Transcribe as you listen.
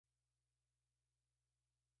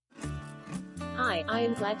Hi, I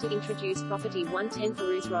am glad to introduce property 110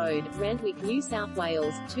 Perouse Road, Randwick, New South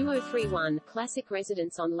Wales, 2031, classic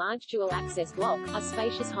residence on large dual-access block, a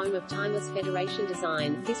spacious home of timeless Federation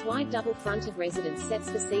design. This wide double-fronted residence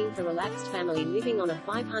sets the scene for relaxed family living on a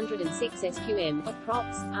 506 sqm of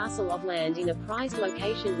props parcel of land in a prized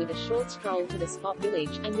location with a short stroll to the spot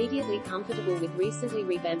village, immediately comfortable with recently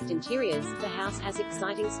revamped interiors. The house has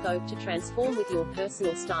exciting scope to transform with your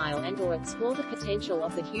personal style and/or explore the potential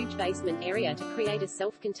of the huge basement area to create a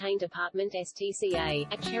self-contained apartment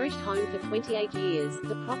STCA, a cherished home for 28 years.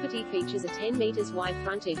 The property features a 10 meters wide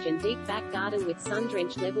frontage and deep back garden with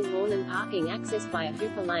sun-drenched level lawn and parking accessed by a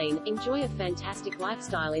Hooper Lane. Enjoy a fantastic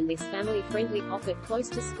lifestyle in this family-friendly pocket close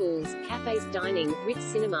to schools, cafes, dining, Ritz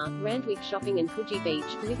Cinema, Randwick Shopping and Coogee Beach.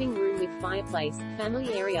 Living room with fireplace.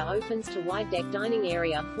 Family area opens to wide deck dining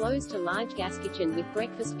area, flows to large gas kitchen with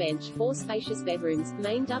breakfast bench, 4 spacious bedrooms,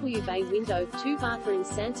 main W bay window, 2 bathrooms,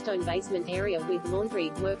 sandstone basement area with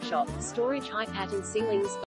laundry, workshop, storage, high pattern ceilings.